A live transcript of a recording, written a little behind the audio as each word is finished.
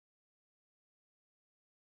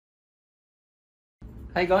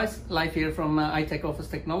Hey guys, Leif here from iTech Office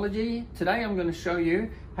Technology. Today I'm going to show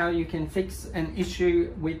you how you can fix an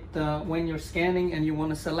issue with when you're scanning and you want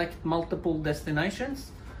to select multiple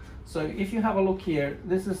destinations. So if you have a look here,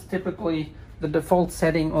 this is typically the default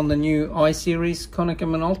setting on the new I-series Konica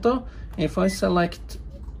Minolta. If I select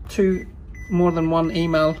more than one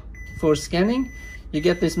email for scanning, you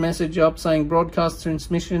get this message up saying broadcast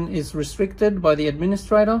transmission is restricted by the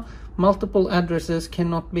administrator. Multiple addresses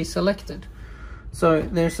cannot be selected. So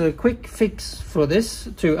there's a quick fix for this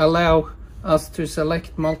to allow us to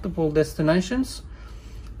select multiple destinations.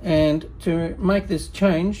 And to make this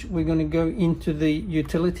change, we're going to go into the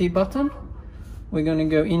utility button. We're going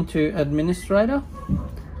to go into administrator.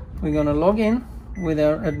 We're going to log in with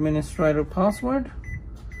our administrator password.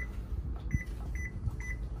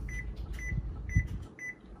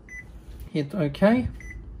 Hit OK.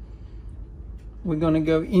 We're going to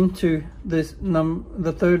go into this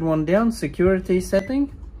the third one down, security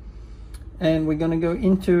setting, and we're going to go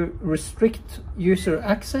into restrict user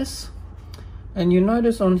access. And you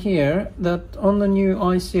notice on here that on the new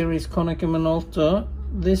I-series Konica Minolta,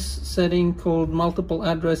 this setting called multiple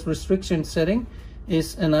address restriction setting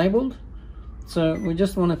is enabled. So we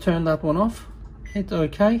just want to turn that one off. Hit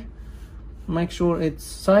OK. Make sure it's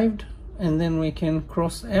saved, and then we can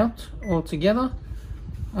cross out altogether.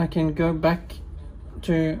 I can go back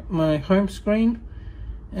to my home screen,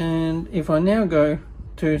 and if I now go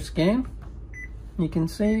to scan, you can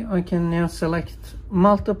see I can now select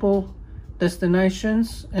multiple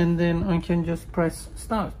destinations, and then I can just press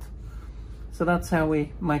start. So that's how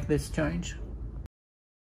we make this change.